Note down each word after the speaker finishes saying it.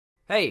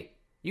hey,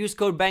 use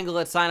code Bengal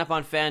at sign up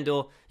on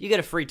FanDuel. You get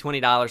a free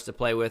 $20 to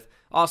play with.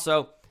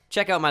 Also,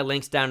 check out my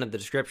links down in the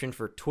description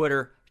for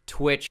Twitter,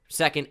 Twitch,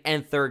 second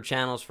and third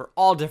channels for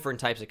all different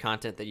types of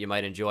content that you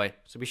might enjoy.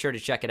 So be sure to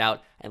check it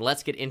out, and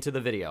let's get into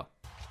the video.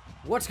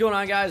 What's going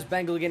on, guys?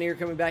 Bengal again here,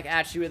 coming back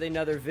at you with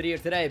another video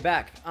today,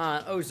 back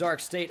on Ozark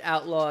State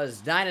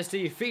Outlaws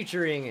Dynasty,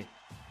 featuring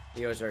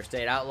the Ozark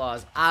State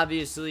Outlaws.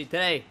 Obviously,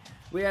 today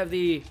we have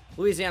the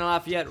Louisiana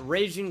Lafayette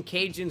Raging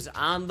Cajuns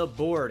on the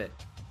board.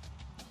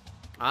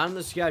 On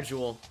the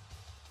schedule,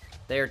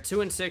 they are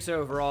 2-6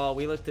 overall.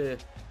 We look to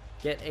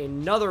get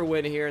another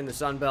win here in the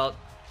Sun Belt.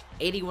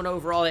 81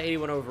 overall to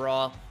 81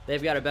 overall.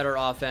 They've got a better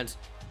offense.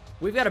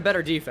 We've got a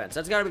better defense.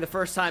 That's got to be the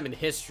first time in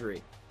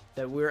history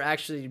that we're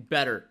actually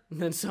better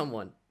than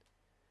someone.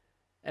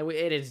 And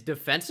it is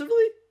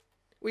defensively?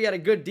 We got a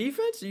good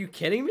defense? Are you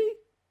kidding me?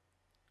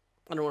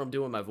 I don't know what I'm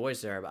doing with my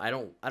voice there, but I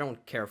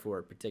don't care for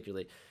it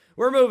particularly.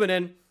 We're moving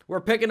in. We're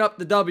picking up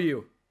the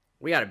W.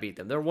 We got to beat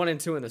them. They're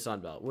 1-2 in the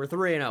Sun Belt. We're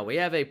 3-0. We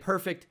have a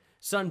perfect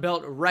Sun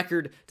Belt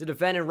record to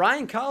defend. And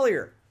Ryan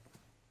Collier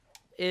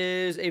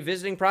is a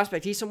visiting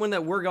prospect. He's someone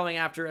that we're going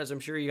after, as I'm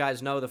sure you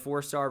guys know, the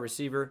 4-star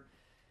receiver.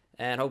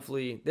 And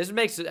hopefully this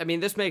makes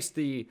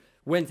the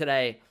win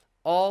today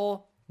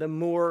all the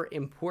more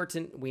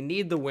important. We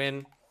need the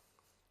win,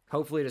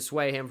 hopefully, to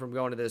sway him from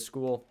going to this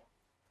school.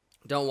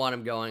 Don't want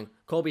him going.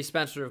 Colby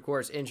Spencer, of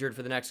course, injured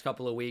for the next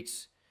couple of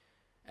weeks.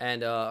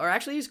 And, or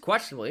actually, he's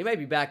questionable. He may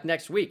be back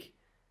next week.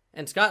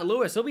 And Scott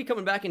Lewis, he'll be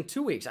coming back in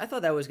 2 weeks. I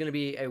thought that was going to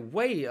be a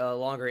way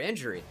longer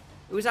injury.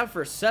 It was out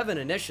for 7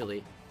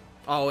 initially.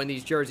 Oh, and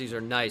these jerseys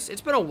are nice. It's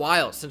been a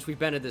while since we've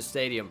been at this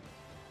stadium.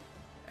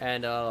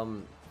 And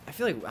I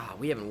feel like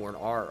we haven't worn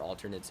our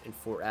alternates in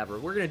forever.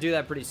 We're going to do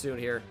that pretty soon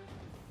here.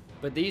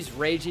 But these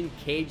Raging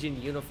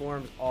Cajun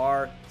uniforms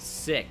are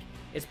sick.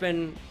 It's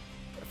been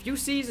a few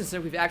seasons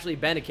since we've actually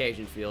been to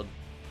Cajun Field.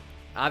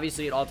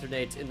 Obviously, it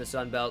alternates in the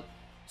Sun Belt.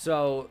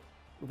 So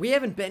we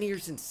haven't been here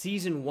since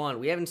Season 1.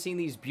 We haven't seen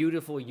these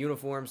beautiful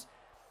uniforms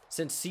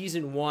since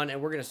Season 1.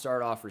 And we're going to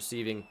start off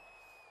receiving.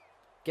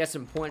 Get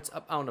some points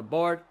up on the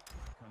board.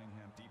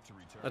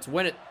 Let's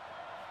win it.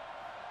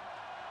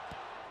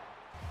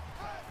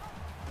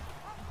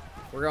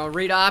 We're going to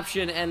read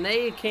option, and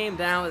they came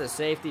down with a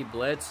safety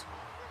blitz.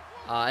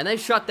 And they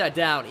shut that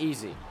down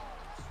easy.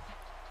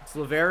 It's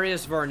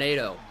Lavarius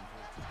Varnado.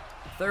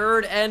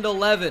 3rd and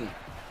 11.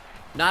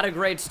 Not a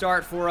great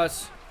start for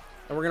us.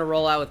 And we're going to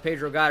roll out with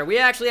Pedro Goddard. We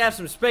actually have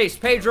some space.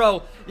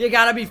 Pedro, you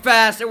got to be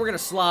fast. And we're going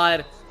to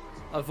slide,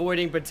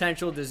 avoiding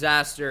potential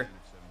disaster.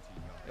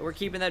 And we're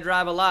keeping that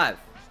drive alive.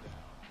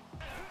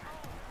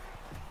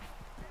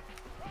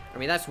 I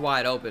mean, that's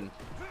wide open.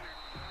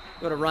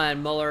 Go to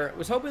Ryan Muller.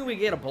 Was hoping we'd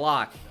get a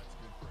block.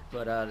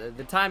 But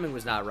the timing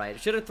was not right.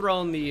 Should have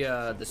thrown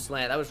the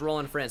slant. That was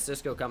Roland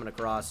Francisco coming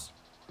across.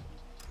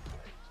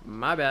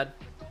 My bad.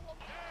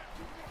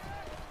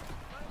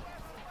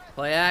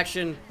 Play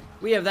action.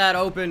 We have that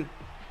open.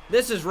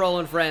 This is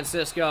Roland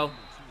Francisco.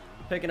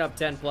 Picking up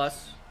 10+.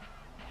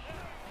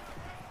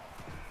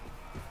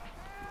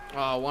 Oh,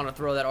 I want to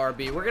throw that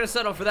RB. We're going to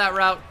settle for that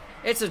route.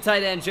 It's a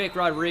tight end, Jake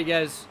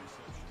Rodriguez.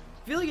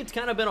 I feel like it's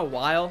kind of been a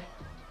while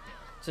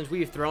since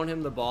we've thrown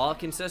him the ball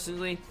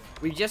consistently.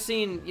 We've just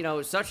seen, you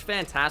know, such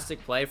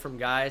fantastic play from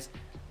guys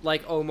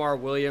like Omar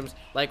Williams,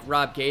 like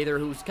Rob Gaither,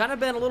 who's kind of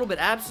been a little bit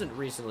absent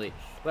recently.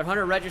 But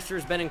Hunter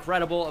Register's been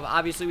incredible.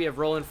 Obviously, we have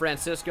Roland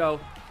Francisco.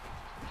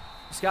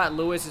 Scott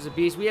Lewis is a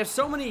beast. We have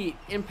so many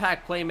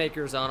impact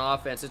playmakers on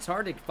offense. It's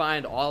hard to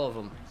find all of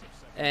them.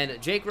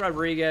 And Jake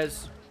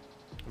Rodriguez,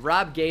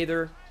 Rob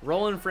Gaither,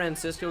 Roland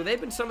Francisco,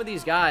 they've been some of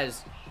these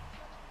guys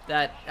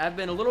that have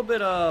been a little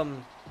bit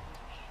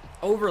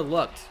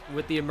overlooked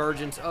with the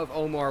emergence of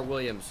Omar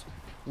Williams,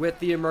 with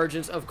the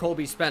emergence of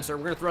Colby Spencer.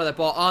 We're going to throw that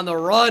ball on the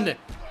run.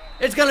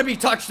 It's going to be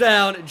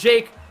touchdown,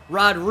 Jake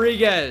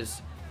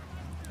Rodriguez.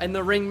 And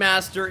the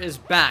ringmaster is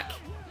back.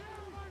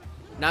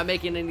 Not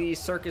making any of these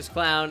circus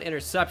clown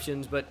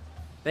interceptions, but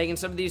making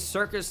some of these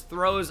circus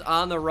throws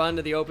on the run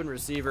to the open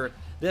receiver.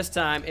 This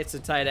time, it's a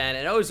tight end.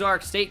 And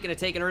Ozark State going to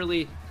take an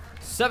early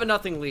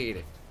 7-0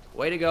 lead.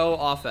 Way to go,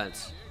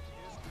 offense.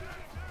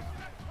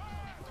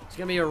 It's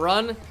going to be a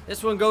run.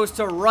 This one goes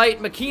to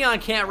right. McKeon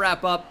can't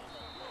wrap up.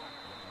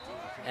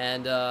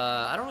 And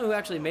I don't know who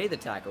actually made the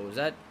tackle. Was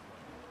that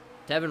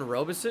Devin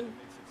Robeson?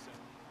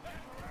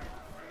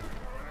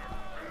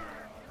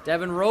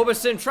 Devin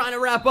Robeson trying to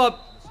wrap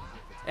up.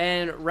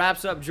 And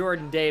wraps up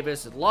Jordan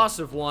Davis. Loss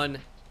of 1.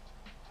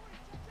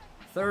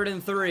 3rd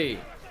and 3.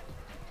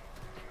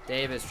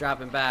 Davis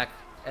dropping back.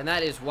 And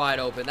that is wide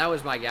open. That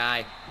was my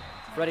guy.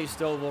 Freddie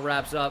Stovall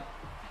wraps up.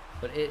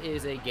 But it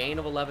is a gain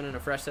of 11 and a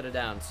fresh set of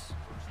downs.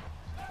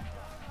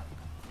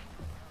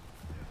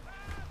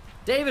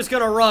 Davis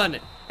gonna run.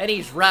 And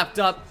he's wrapped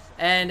up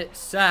and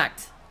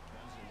sacked.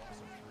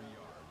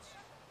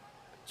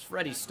 It's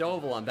Freddie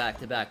Stovall on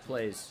back-to-back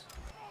plays.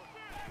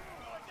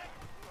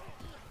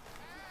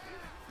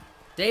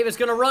 Davis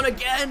gonna run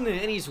again,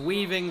 and he's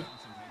weaving.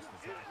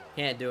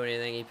 Can't do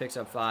anything. He picks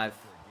up 5.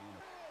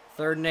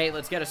 3rd and 8.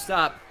 Let's get a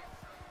stop.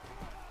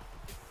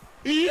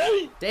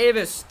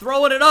 Davis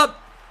throwing it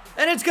up,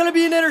 and it's going to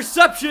be an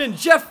interception.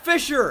 Jeff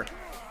Fisher,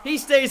 he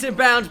stays in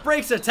bounds,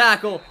 breaks a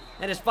tackle,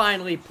 and is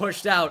finally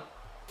pushed out.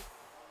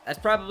 That's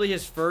probably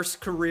his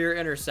first career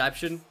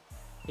interception.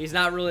 He's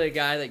not really a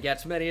guy that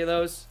gets many of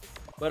those,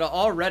 but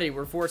already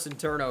we're forcing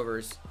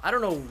turnovers. I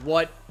don't know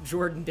what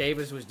Jordan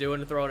Davis was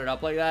doing throwing it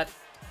up like that.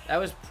 That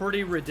was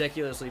pretty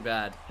ridiculously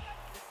bad.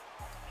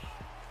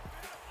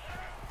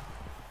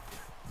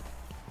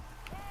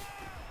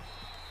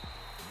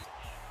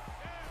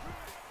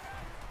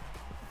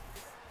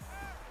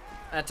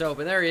 That's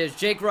open. There he is.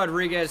 Jake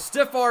Rodriguez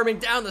stiff arming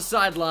down the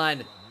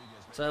sideline.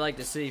 So I like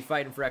to see,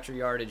 fighting for extra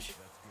yardage.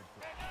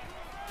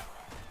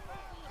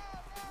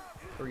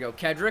 Here we go.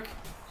 Kedrick.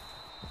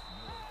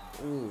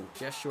 Ooh,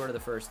 just short of the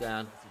first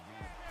down.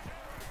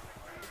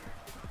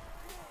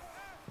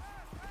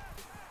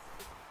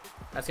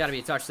 That's got to be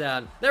a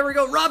touchdown. There we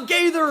go. Rob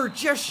Gaither,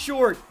 just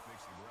short.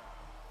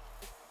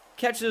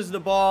 Catches the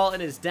ball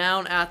and is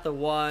down at the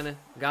 1.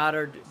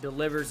 Goddard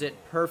delivers it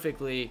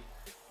perfectly.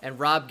 And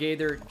Rob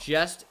Gaither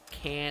just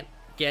can't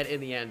get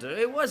in the end zone.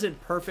 It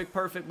wasn't perfect,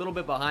 a little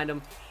bit behind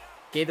him.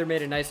 Gaither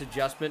made a nice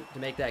adjustment to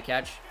make that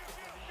catch.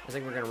 I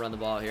think we're going to run the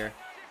ball here.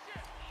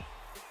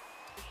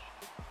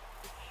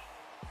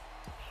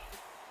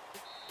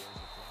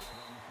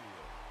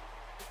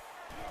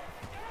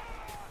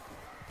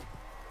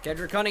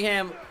 Kendrick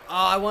Cunningham. Oh,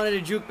 I wanted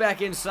to juke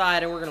back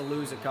inside, and we're going to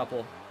lose a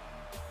couple.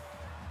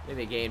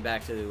 Maybe a gain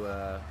back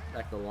to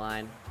the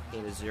line.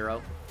 Gain to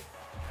 0.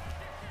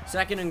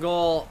 Second and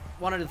goal.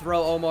 Wanted to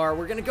throw Omar.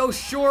 We're going to go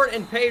short,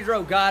 and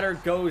Pedro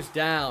Goddard goes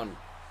down.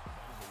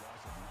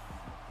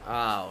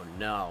 Oh,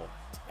 no.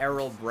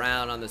 Errol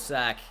Brown on the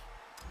sack.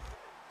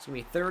 It's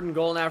going to be 3rd and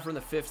goal now from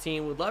the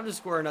 15. Would love to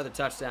score another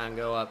touchdown and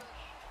go up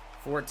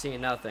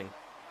 14-0.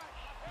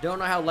 Don't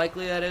know how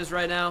likely that is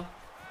right now.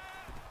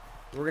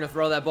 We're going to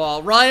throw that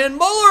ball. Ryan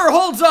Muller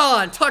holds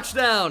on.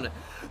 Touchdown.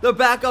 The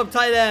backup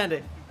tight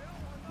end.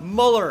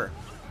 Muller.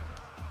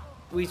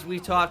 We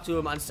talked to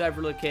him on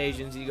several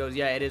occasions. He goes,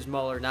 yeah, it is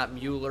Muller, not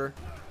Mueller.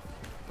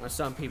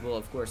 Some people,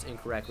 of course,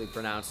 incorrectly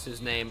pronounce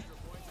his name.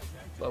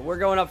 But we're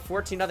going up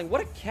 14-0.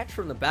 What a catch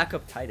from the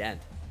backup tight end.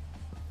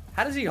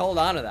 How does he hold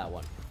on to that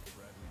one?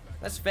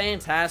 That's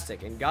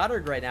fantastic. And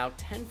Goddard right now,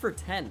 10 for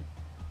 10.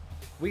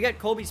 We got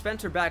Colby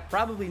Spencer back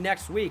probably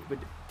next week, but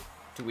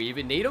do we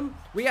even need him?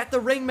 We got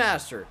the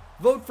ringmaster.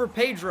 Vote for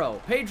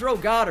Pedro. Pedro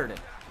Goddard.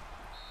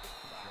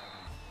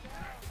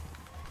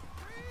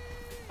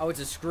 Oh, it's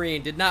a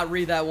screen. Did not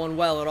read that one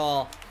well at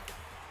all.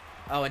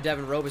 Oh, and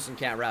Devin Robeson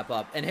can't wrap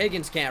up. And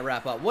Higgins can't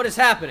wrap up. What is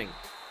happening?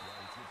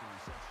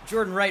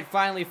 Jordan Wright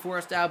finally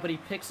forced out, but he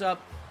picks up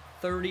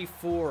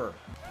 34.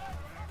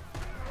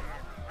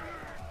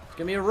 It's going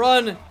to be a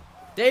run.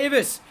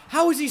 Davis.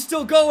 How is he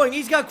still going?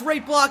 He's got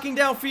great blocking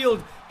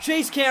downfield.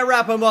 Chase can't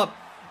wrap him up.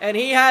 And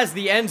he has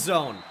the end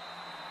zone.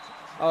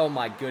 Oh,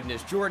 my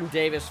goodness. Jordan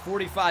Davis,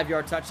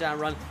 45-yard touchdown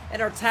run.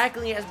 And our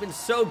tackling has been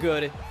so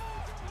good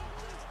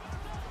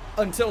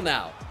until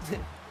now.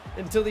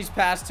 Until these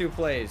past 2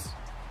 plays.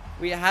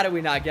 How did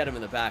we not get him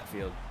in the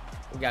backfield?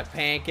 We got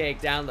Pancake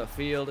down the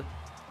field.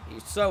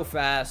 He's so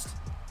fast.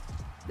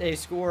 They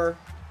score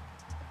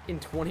in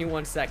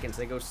 21 seconds.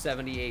 They go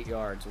 78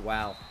 yards.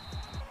 Wow.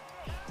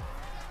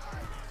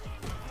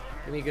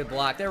 Give me a good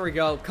block. There we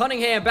go.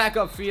 Cunningham back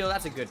upfield.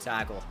 That's a good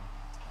tackle.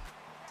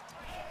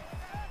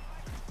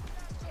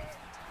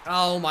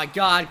 Oh my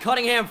God.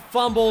 Cunningham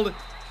fumbled.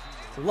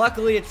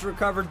 Luckily, it's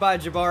recovered by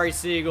Jabari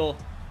Siegel.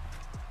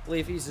 I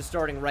believe he's the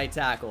starting right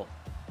tackle.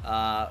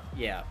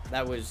 Yeah,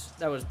 that was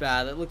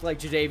bad. It looked like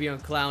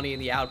Jadeveon Clowney in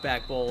the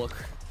Outback Bowl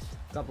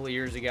a couple of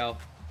years ago.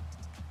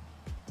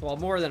 Well,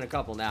 more than a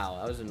couple now.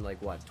 I was in,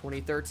 like, what,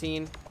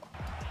 2013?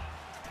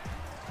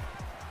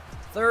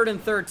 3rd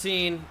and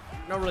 13.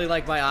 Don't really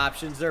like my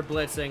options. They're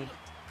blitzing.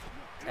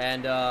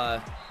 And,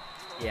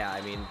 yeah,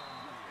 I mean,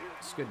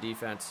 it's good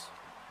defense.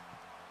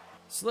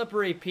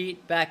 Slippery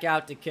Pete back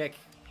out to kick.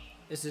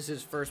 This is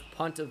his first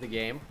punt of the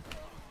game.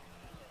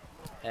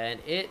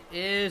 And it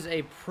is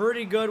a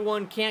pretty good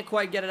one. Can't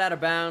quite get it out of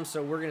bounds,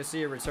 so we're going to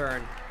see a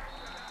return.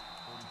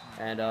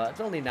 And it's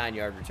only a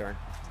 9-yard return.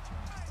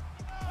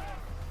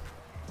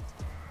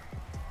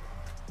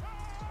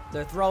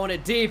 They're throwing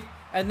it deep,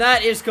 and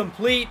that is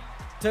complete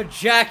to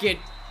Jacket.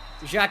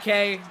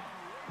 Jacquet.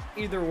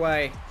 Either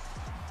way,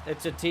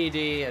 it's a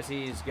TD as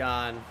he's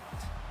gone.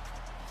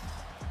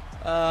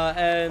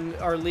 And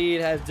our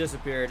lead has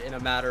disappeared in a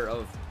matter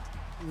of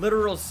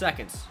literal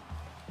seconds.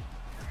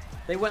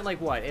 They went like,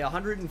 what,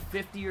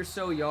 150 or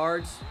so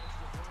yards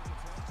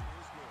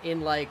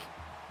in like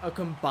a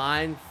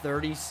combined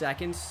 30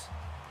 seconds?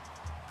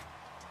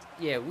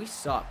 Yeah, we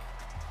suck.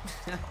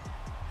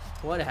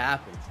 What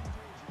happened?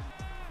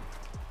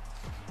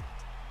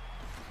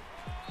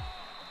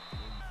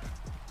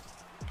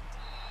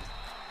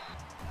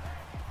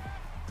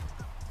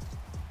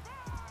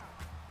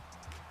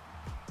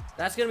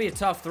 That's going to be a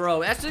tough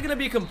throw. That's just going to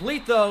be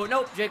complete, though.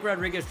 Nope, Jake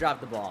Rodriguez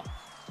dropped the ball.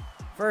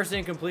 First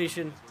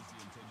incompletion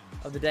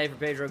of the day for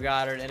Pedro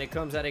Goddard, and it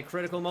comes at a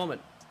critical moment.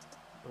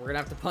 We're going to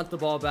have to punt the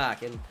ball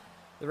back, and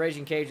The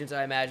Raging Cajuns,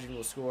 I imagine,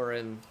 will score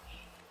in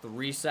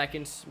 3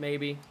 seconds,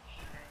 maybe.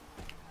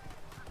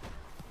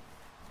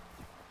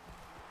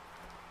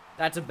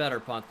 That's a better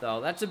punt, though.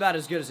 That's about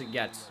as good as it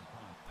gets.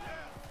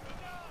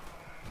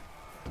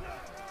 Oh,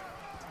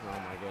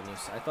 my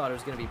goodness. I thought it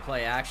was going to be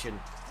play action.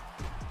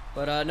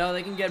 But, no,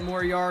 they can get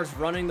more yards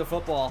running the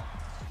football.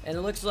 And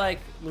it looks like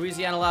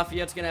Louisiana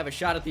Lafayette's going to have a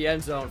shot at the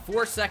end zone.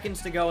 4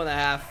 seconds to go in the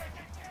half.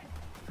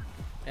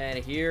 And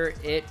here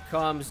it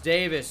comes.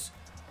 Davis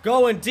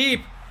going deep.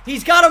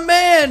 He's got a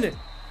man.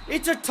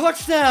 It's a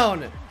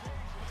touchdown.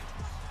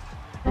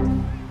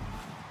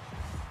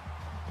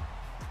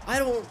 I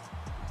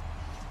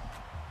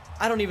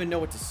don't even know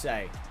what to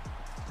say.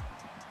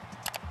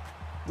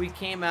 We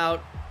came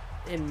out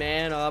in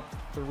man up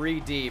 3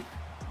 deep.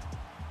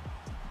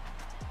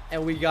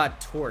 And we got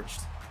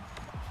torched.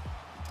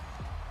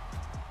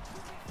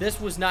 This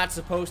was not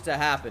supposed to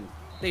happen.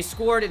 They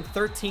scored in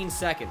 13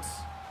 seconds.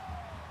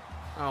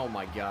 Oh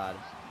my God.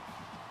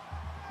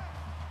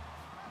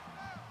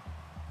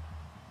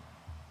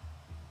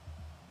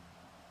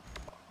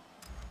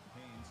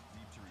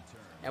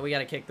 And we got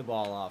to kick the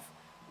ball off.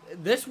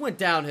 This went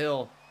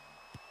downhill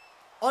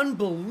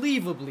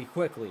unbelievably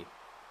quickly.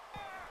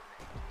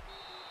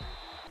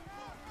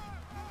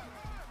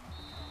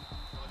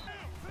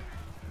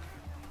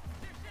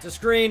 It's a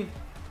screen.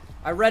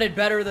 I read it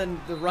better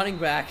than the running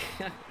back.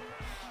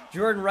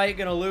 Jordan Wright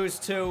gonna lose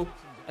 2.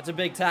 That's a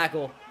big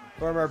tackle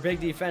from our big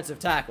defensive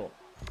tackle,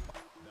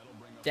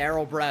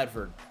 Darryl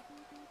Bradford.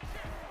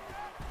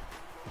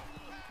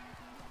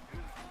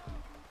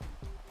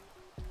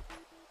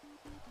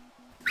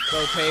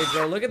 Go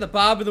Pedro. Look at the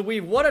bob and the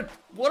weave. What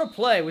a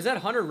play. Was that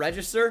Hunter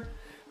Register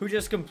who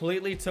just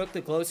completely took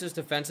the closest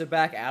defensive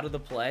back out of the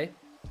play?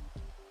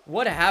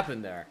 What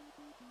happened there?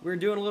 We were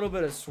doing a little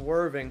bit of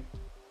swerving.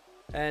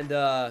 And,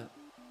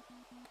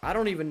 I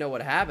don't even know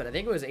what happened. I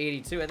think it was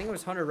 82. I think it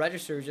was Hunter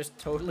Register who just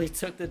totally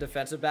took the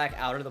defensive back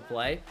out of the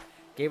play.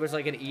 Gave us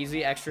like an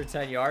easy extra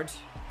 10 yards.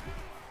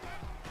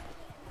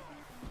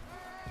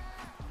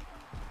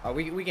 Oh,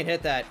 we can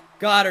hit that.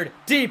 Goddard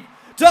deep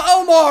to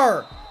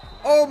Omar.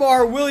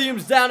 Omar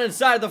Williams down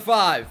inside the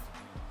 5.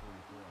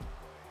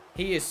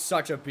 He is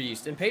such a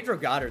beast. And Pedro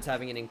Goddard's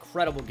having an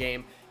incredible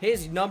game.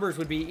 His numbers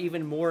would be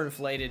even more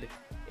inflated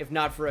if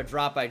not for a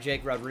drop by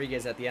Jake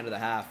Rodriguez at the end of the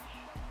half.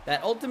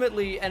 That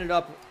ultimately ended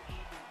up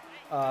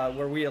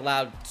where we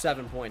allowed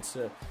 7 points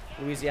to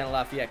Louisiana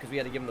Lafayette because we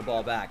had to give him the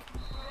ball back.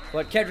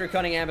 But Kendrick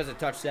Cunningham has a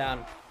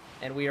touchdown,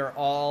 and we are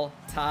all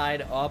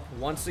tied up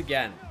once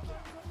again.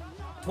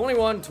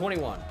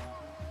 21-21.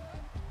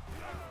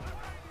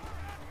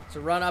 It's a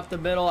run up the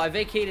middle. I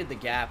vacated the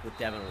gap with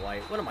Devin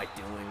White. What am I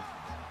doing?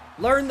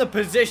 Learn the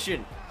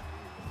position.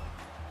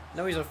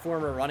 No, he's a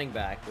former running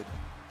back, but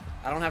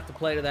I don't have to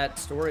play to that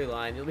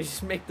storyline. Let me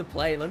just make the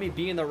play. Let me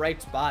be in the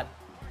right spot.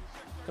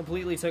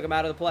 Completely took him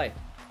out of the play.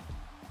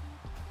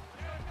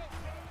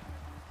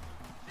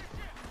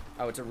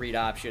 Oh, it's a read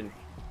option.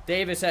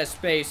 Davis has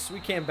space. We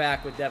came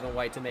back with Devin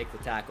White to make the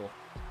tackle.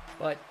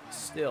 But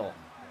still.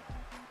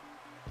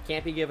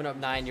 Can't be giving up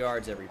 9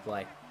 yards every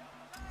play.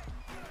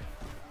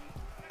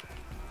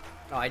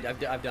 Oh, I've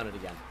done it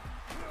again.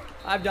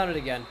 I've done it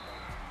again.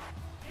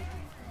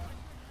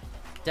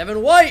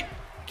 Devin White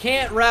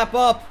can't wrap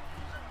up.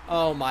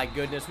 Oh my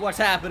goodness. What's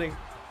happening?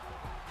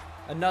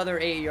 Another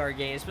 8-yard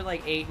gain. It's been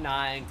like 8,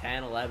 9,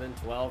 10, 11,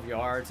 12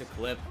 yards a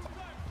clip.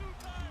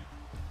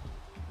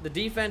 The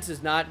defense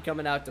is not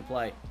coming out to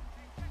play.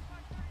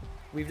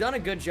 We've done a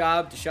good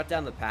job to shut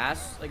down the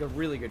pass. Like a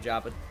really good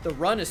job. But the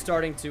run is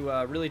starting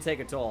to really take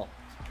a toll.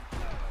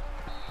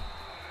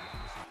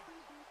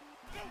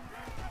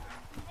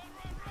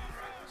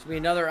 This will be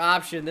another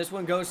option. This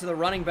one goes to the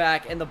running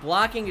back. And the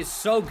blocking is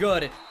so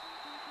good.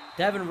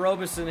 Devin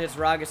Robeson hits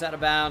Ragas out of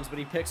bounds. But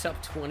he picks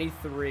up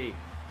 23.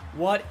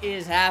 What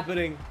is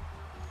happening?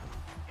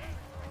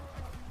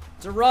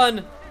 It's a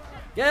run.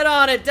 Get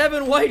on it.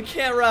 Devin White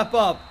can't wrap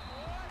up.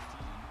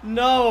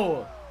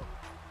 No.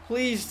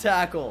 Please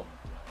tackle.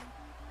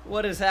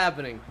 What is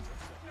happening?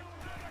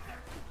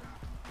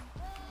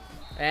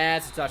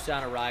 And it's a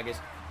touchdown to Ragas.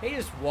 He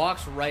just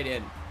walks right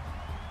in.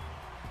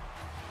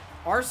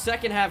 Our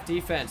second half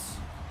defense,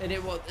 and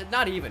it will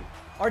not even.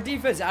 Our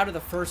defense out of the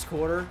first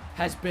quarter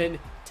has been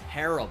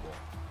terrible.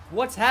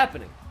 What's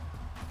happening?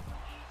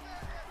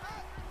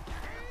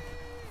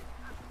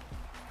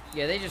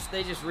 Yeah, they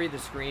just read the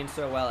screen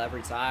so well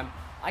every time.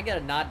 I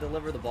gotta not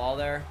deliver the ball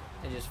there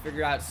and just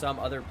figure out some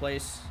other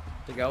place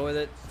to go with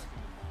it.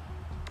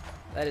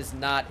 That is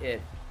not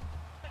it.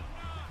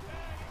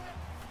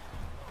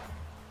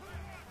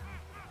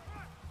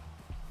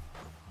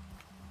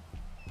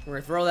 We're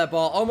gonna throw that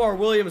ball. Omar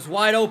Williams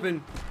wide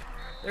open.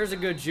 There's a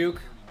good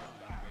juke.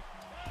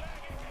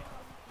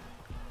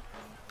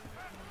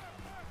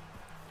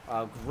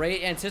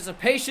 Great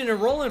anticipation,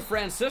 and Roland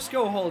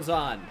Francisco holds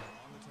on.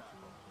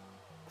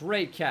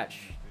 Great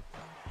catch.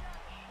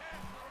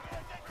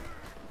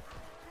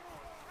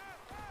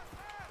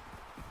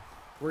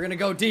 We're going to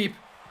go deep.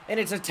 And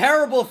it's a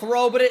terrible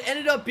throw, but it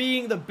ended up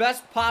being the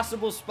best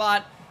possible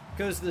spot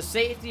because the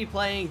safety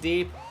playing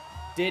deep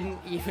Didn't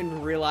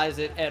even realize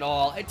it at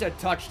all. It's a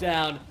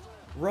touchdown.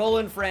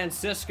 Roland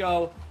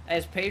Francisco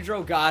as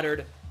Pedro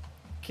Goddard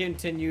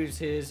continues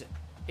his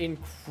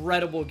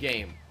incredible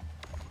game.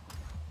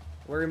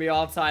 We're going to be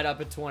all tied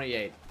up at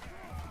 28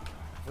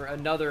 for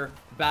another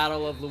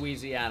Battle of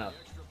Louisiana.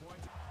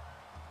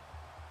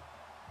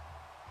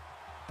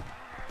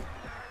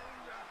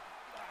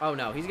 Oh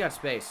no, he's got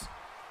space.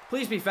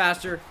 Please be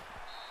faster.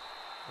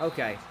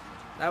 Okay.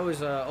 That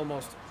was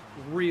almost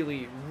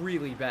really,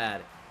 really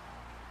bad.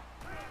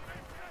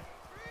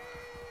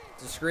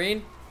 It's a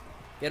screen.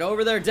 Get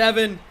over there,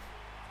 Devin.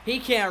 He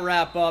can't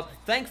wrap up.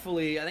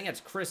 Thankfully, I think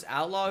that's Chris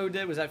Outlaw who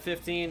did. Was that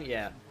 15?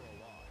 Yeah.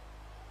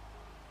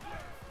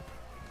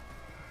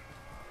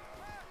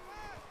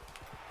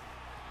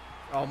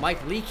 Oh,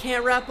 Mike Lee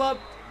can't wrap up?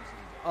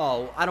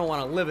 Oh, I don't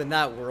want to live in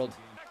that world.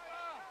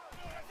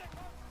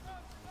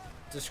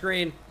 It's a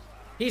screen.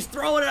 He's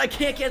throwing it. I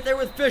can't get there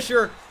with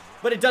Fisher.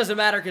 But it doesn't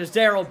matter because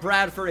Darryl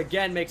Bradford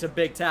again makes a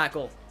big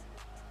tackle.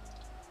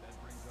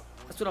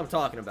 That's what I'm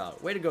talking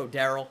about. Way to go,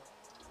 Darryl.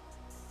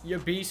 You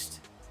beast.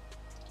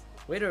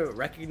 Way to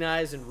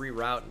recognize and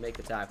reroute and make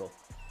the tackle.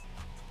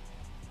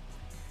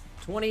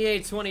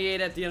 28-28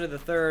 at the end of the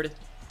third.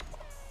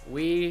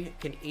 We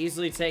can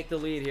easily take the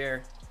lead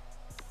here.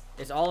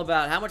 It's all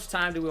about how much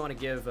time do we want to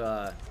give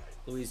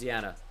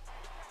Louisiana.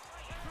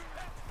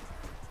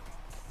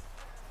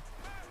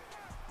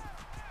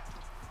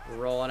 We're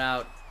rolling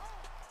out.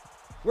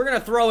 We're going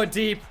to throw it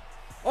deep.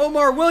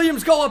 Omar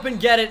Williams, go up and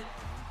get it.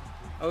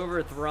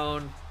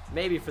 Overthrown.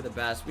 Maybe for the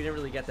best. We didn't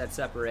really get that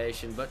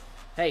separation. But,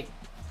 hey,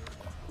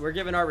 we're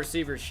giving our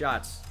receivers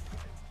shots.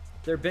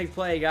 They're big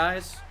play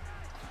guys.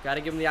 Got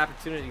to give them the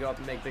opportunity to go up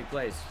and make big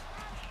plays.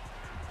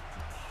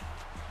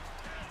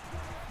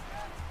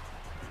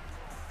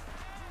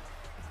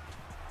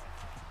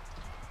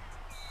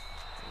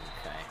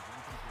 Okay.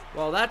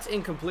 Well, that's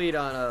incomplete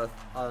on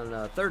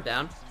a third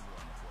down.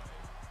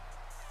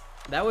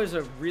 That was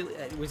a really...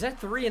 Was that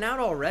 3 and out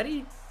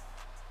already?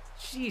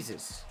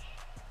 Jesus.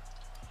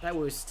 That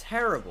was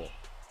terrible.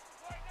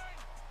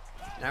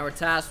 Now we're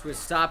tasked with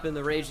stopping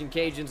the Raging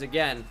Cajuns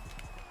again.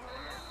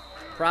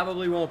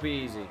 Probably won't be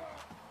easy.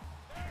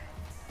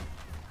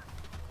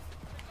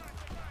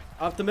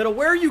 Up the middle.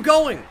 Where are you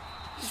going?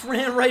 Just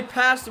ran right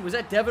past it. Was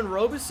that Devin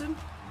Robeson?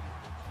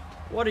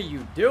 What are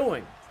you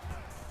doing?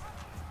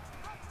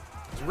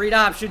 It's read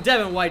option.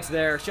 Devin White's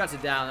there. Shuts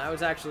it down. That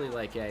was actually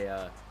like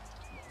a...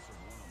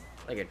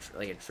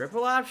 Like a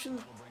triple option?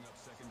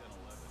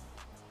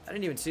 I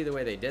didn't even see the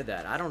way they did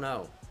that. I don't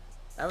know.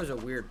 That was a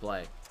weird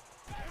play.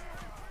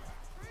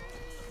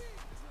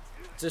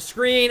 It's a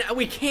screen.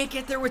 We can't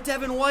get there with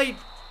Devin White.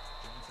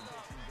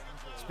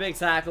 It's a big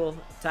tackle.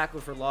 Tackle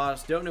for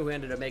loss. Don't know who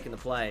ended up making the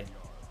play.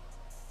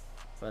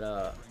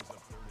 But,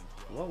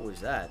 what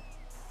was that?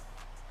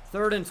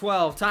 3rd and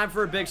 12. Time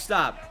for a big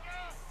stop.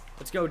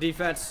 Let's go,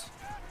 defense.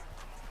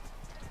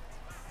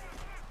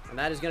 And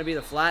that is going to be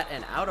the flat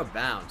and out of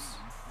bounds.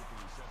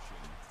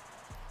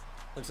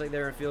 Looks like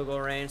they're in field goal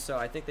range, so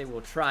I think they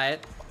will try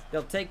it.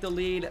 They'll take the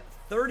lead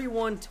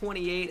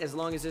 31-28 as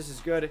long as this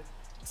is good.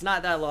 It's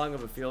not that long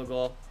of a field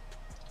goal.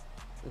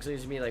 Looks like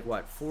it's going to be like,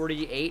 what,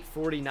 48,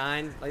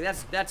 49? Like,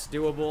 that's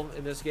doable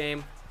in this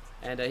game.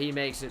 And he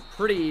makes it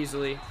pretty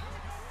easily.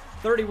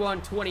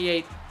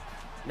 31-28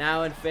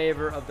 now in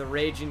favor of the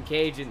Raging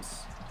Cajuns.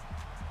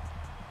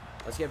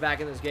 Let's get back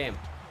in this game.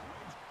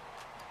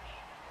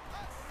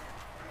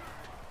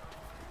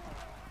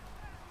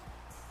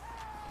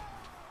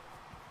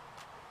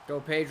 Go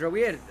Pedro.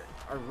 We had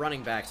a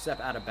running back step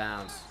out of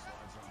bounds.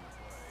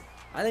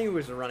 I think it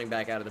was a running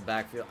back out of the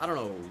backfield. I don't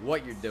know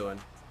what you're doing.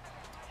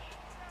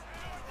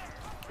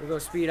 We'll go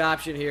speed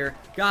option here.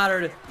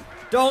 Goddard,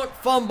 don't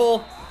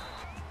fumble.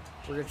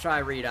 We're going to try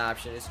read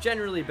option. It's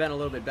generally been a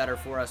little bit better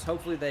for us.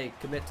 Hopefully they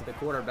commit to the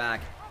quarterback.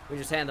 We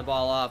just hand the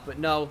ball off. But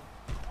no,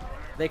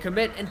 they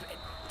commit. And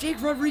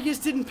Jake Rodriguez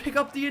didn't pick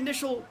up the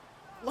initial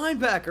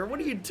linebacker.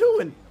 What are you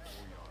doing?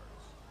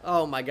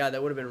 Oh my God,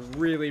 that would have been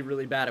really,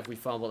 really bad if we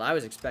fumbled. I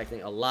was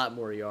expecting a lot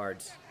more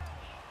yards.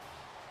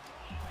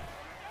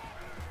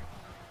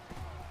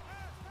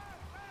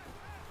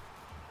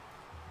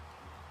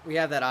 We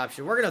have that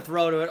option. We're going to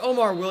throw to it.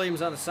 Omar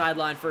Williams on the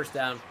sideline, first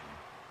down.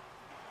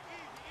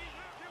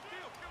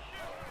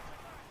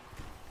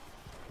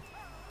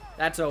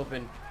 That's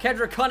open.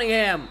 Kendrick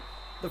Cunningham,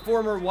 the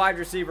former wide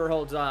receiver,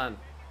 holds on.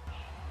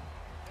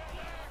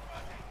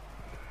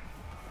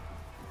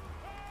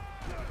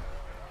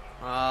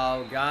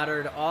 Oh,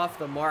 Goddard off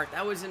the mark.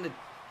 That was into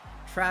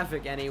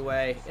traffic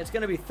anyway. It's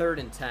going to be 3rd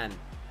and 10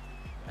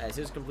 as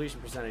his completion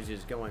percentage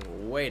is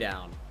going way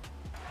down.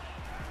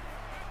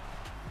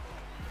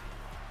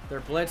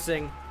 They're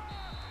blitzing.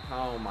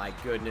 Oh, my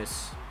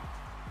goodness.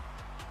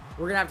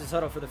 We're going to have to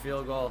settle for the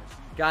field goal.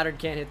 Goddard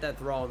can't hit that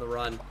throw on the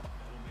run.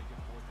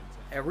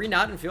 Are we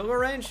not in field goal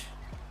range?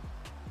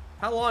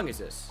 How long is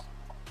this?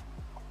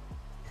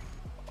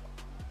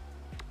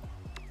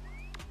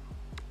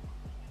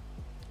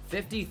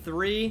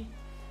 $53.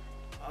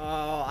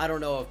 Oh, I don't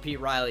know if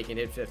Pete Riley can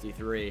hit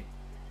 53.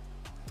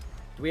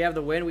 Do we have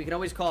the win? We can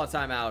always call a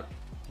timeout.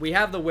 We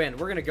have the win.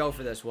 We're going to go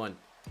for this one.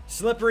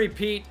 Slippery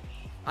Pete,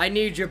 I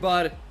need you,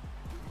 bud.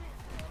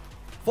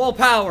 Full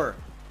power.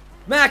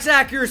 Max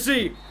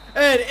accuracy.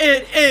 And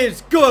it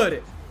is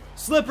good.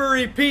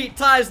 Slippery Pete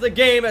ties the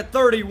game at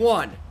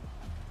 31.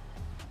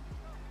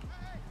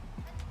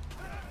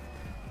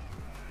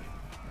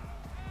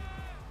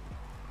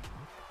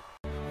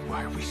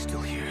 Why are we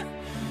still here?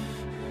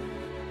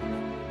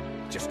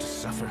 Just to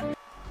suffer?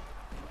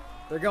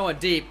 They're going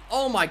deep.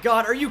 Oh my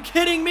god, are you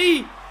kidding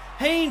me?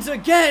 Haynes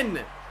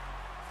again.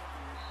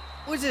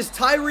 What is this,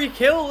 Tyreek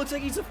Hill? Looks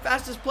like he's the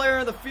fastest player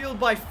on the field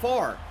by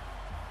far.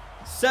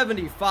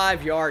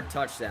 75-yard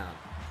touchdown.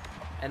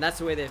 And that's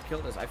the way they've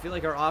killed us. I feel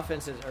like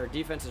our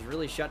defense has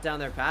really shut down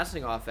their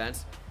passing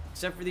offense,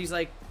 except for these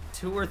like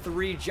 2 or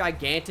 3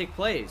 gigantic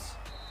plays.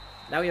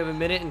 Now we have 1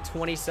 minute and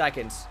 20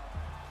 seconds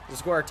to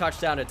score a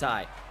touchdown to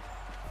tie.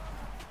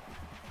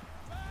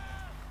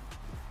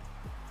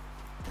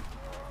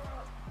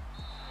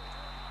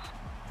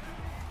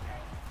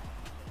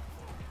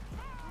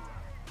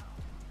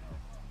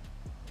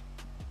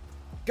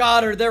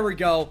 Goddard, there we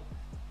go.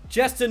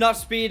 Just enough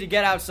speed to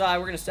get outside.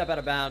 We're going to step out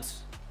of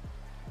bounds.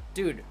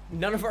 Dude,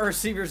 none of our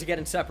receivers are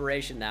getting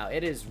separation now.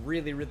 It is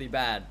really, really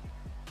bad.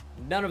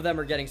 None of them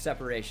are getting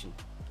separation.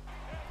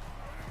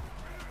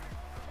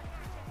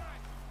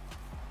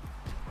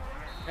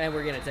 And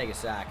we're going to take a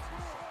sack.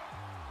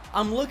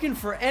 I'm looking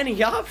for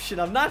any option.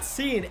 I'm not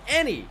seeing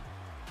any.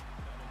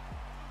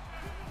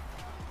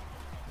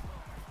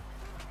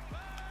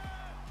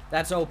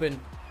 That's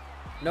open.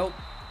 Nope.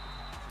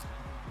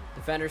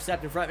 Defender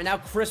stepped in front. And now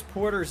Chris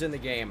Porter's in the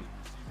game.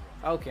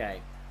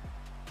 Okay.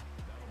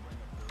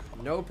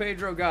 No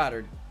Pedro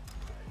Goddard.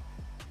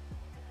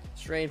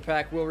 Strain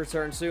pack will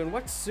return soon.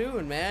 What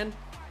soon, man?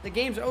 The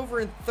game's over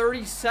in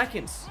 30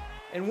 seconds.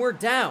 And we're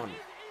down.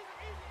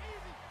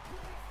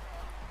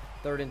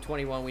 3rd and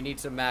 21. We need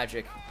some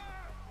magic.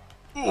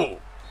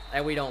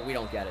 And we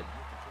don't get it.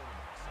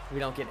 We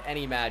don't get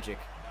any magic.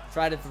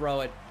 Try to throw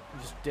it.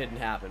 It just didn't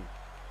happen.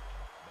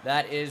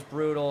 That is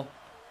brutal.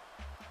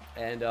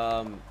 And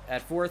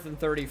at 4th and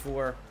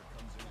 34,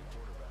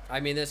 I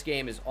mean, this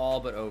game is all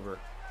but over.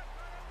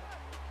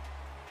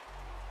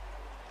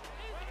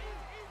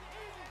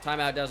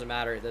 Timeout doesn't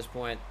matter at this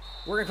point.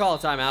 We're going to call a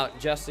timeout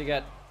just to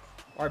get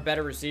our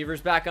better receivers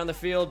back on the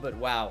field. But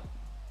wow,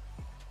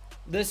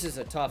 this is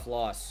a tough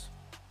loss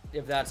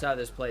if that's how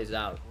this plays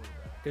out.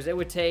 Because it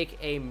would take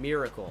a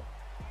miracle.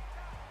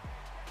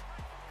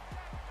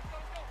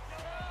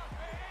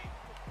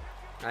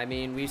 I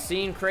mean, we've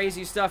seen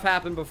crazy stuff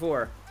happen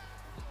before.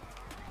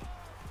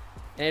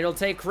 And it'll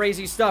take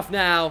crazy stuff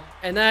now.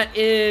 And that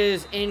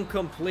is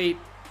incomplete.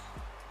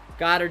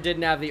 Goddard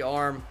didn't have the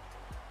arm.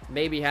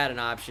 Maybe had an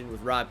option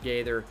with Rob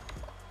Gaither.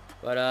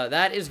 But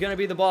that is going to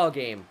be the ball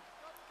game.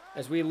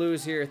 As we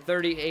lose here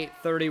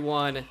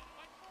 38-31.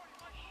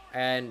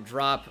 And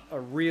drop a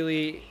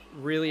really,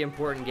 really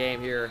important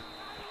game here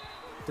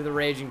to the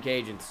Raging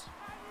Cajuns.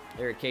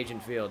 Here at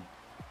Cajun Field.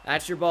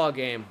 That's your ball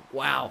game.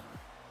 Wow.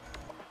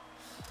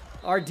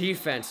 Our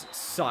defense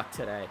sucked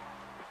today.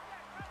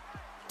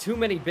 Too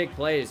many big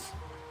plays.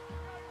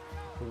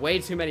 Way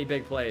too many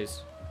big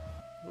plays.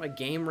 My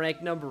game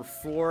rank number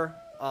 4.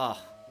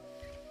 Oh.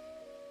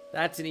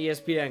 That's an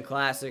ESPN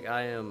classic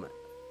I am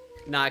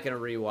not going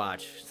to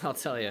rewatch. I'll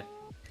tell you.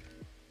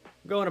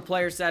 Going to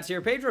player stats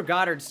here. Pedro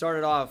Goddard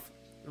started off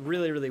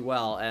really, really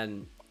well.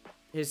 And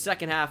his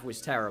second half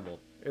was terrible.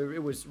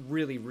 It was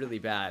really, really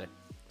bad.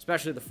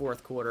 Especially the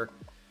 4th quarter.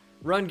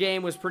 Run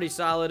game was pretty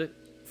solid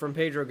from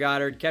Pedro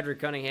Goddard. Kedrick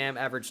Cunningham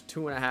averaged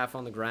 2.5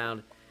 on the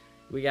ground.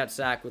 We got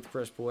sacked with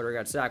Chris Porter.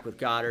 Got sacked with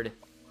Goddard.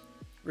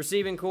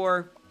 Receiving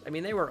core, I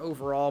mean, they were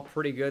overall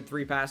pretty good.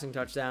 3 passing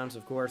touchdowns,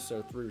 of course.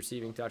 So 3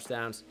 receiving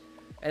touchdowns.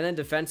 And then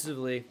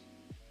defensively,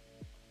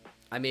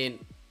 I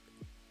mean,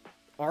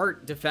 our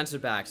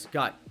defensive backs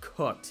got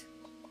cooked.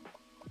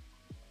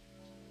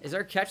 Is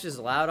our catches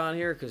allowed on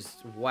here? Because,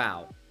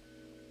 wow.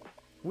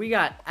 We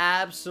got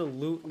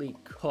absolutely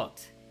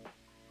cooked.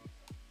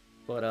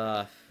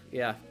 But,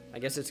 yeah. I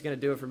guess it's going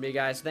to do it for me,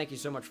 guys. Thank you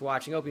so much for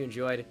watching. Hope you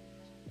enjoyed.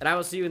 And I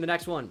will see you in the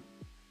next one.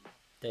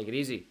 Take it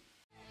easy.